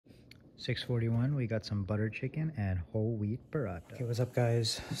6:41, we got some butter chicken and whole wheat burrata. Okay, what's up,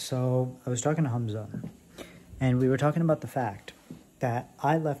 guys? So I was talking to Hamza, and we were talking about the fact that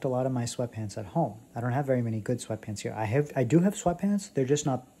I left a lot of my sweatpants at home. I don't have very many good sweatpants here. I do have sweatpants. They're just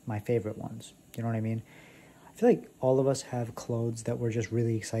not my favorite ones. You know what I mean? I feel like all of us have clothes that we're just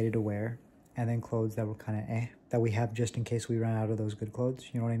really excited to wear, and then clothes that were kind of that we have just in case we run out of those good clothes.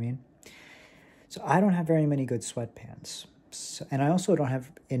 You know what I mean? So I don't have very many good sweatpants. So, and I also don't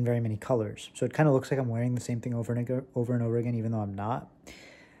have in very many colors. So it kind of looks like I'm wearing the same thing over and over again, even though I'm not.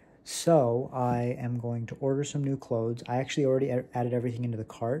 So I am going to order some new clothes. I actually already added everything into the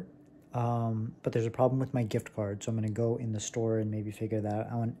cart. But there's a problem with my gift card. So I'm going to go in the store and maybe figure that out.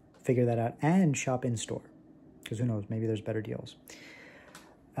 I want to figure that out and shop in store. Because who knows, maybe there's better deals.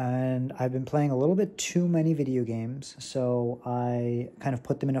 And I've been playing a little bit too many video games. So I kind of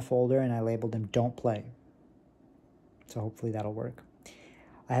put them in a folder and I labeled them Don't Play. So hopefully that'll work.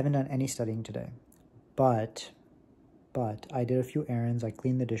 I haven't done any studying today, but I did a few errands. I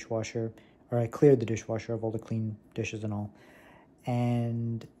cleaned the dishwasher, or I cleared the dishwasher of all the clean dishes and all.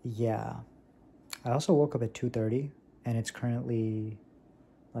 And yeah, I also woke up at 2:30 and it's currently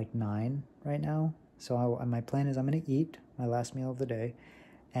like 9 right now. So my plan is I'm going to eat my last meal of the day.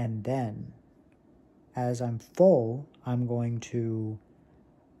 And then as I'm full, I'm going to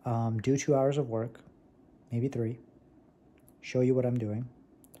do 2 hours of work, maybe 3. Show you what I'm doing,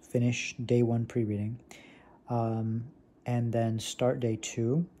 finish day 1 pre-reading, and then start day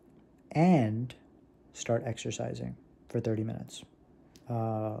 2 and start exercising for 30 minutes.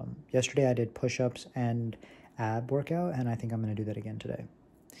 Yesterday I did push-ups and ab workout, and I think I'm going to do that again today.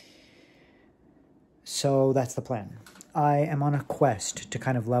 So that's the plan. I am on a quest to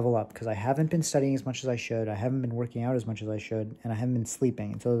kind of level up because I haven't been studying as much as I should. I haven't been working out as much as I should, and I haven't been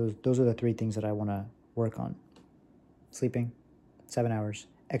sleeping. So those are the 3 things that I want to work on. Sleeping 7 hours,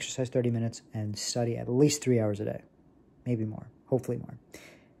 exercise 30 minutes, and study at least 3 hours a day. Maybe more, hopefully more.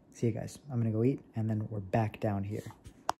 See you guys. I'm going to go eat, and then we're back down here.